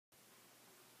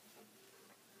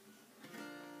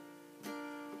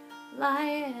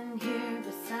lying here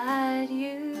beside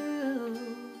you,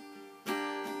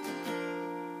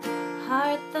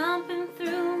 heart thumping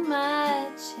through my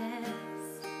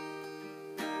chest,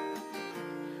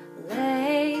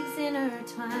 legs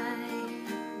intertwined,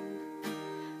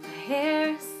 my hair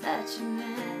is such a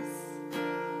mess.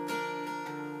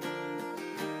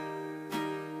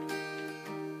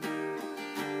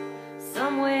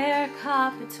 Somewhere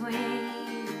caught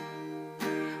between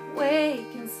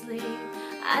wake and sleep,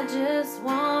 I just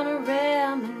wanna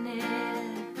reminisce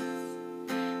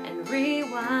and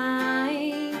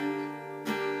rewind,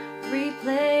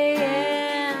 replay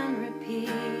and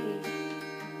repeat.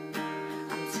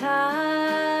 I'm tired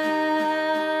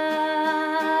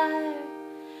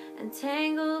and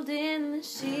tangled in the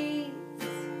sheets.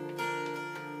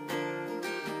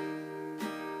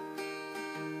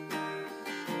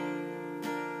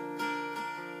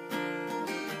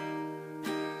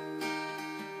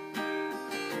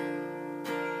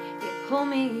 Pull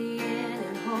me in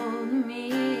and hold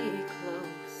me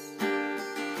close.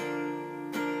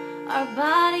 Our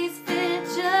bodies fit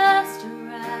just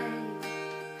right.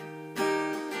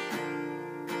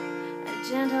 A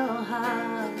gentle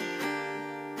hug,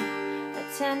 a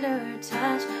tender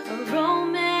touch, a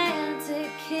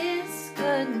romantic kiss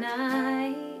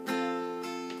goodnight.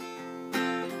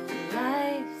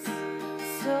 Life's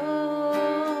so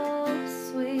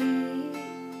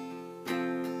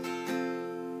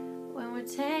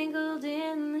tangled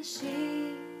in the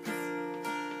sheets.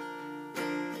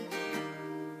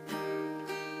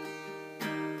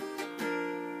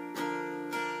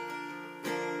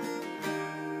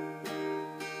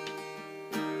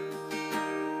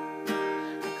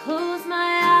 I close my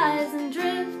eyes and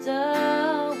drift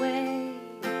away.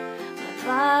 My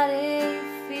body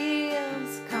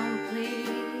feels complete.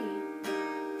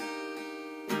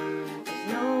 There's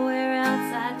nowhere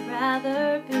else I'd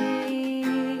rather be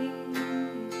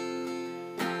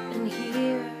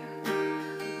here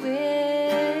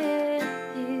with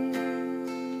you,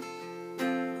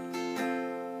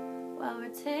 while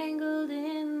we're tangled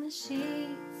in the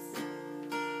sheets.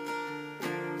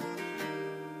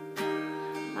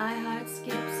 My heart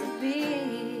skips a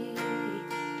beat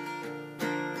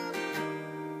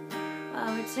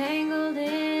while we're tangled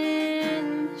in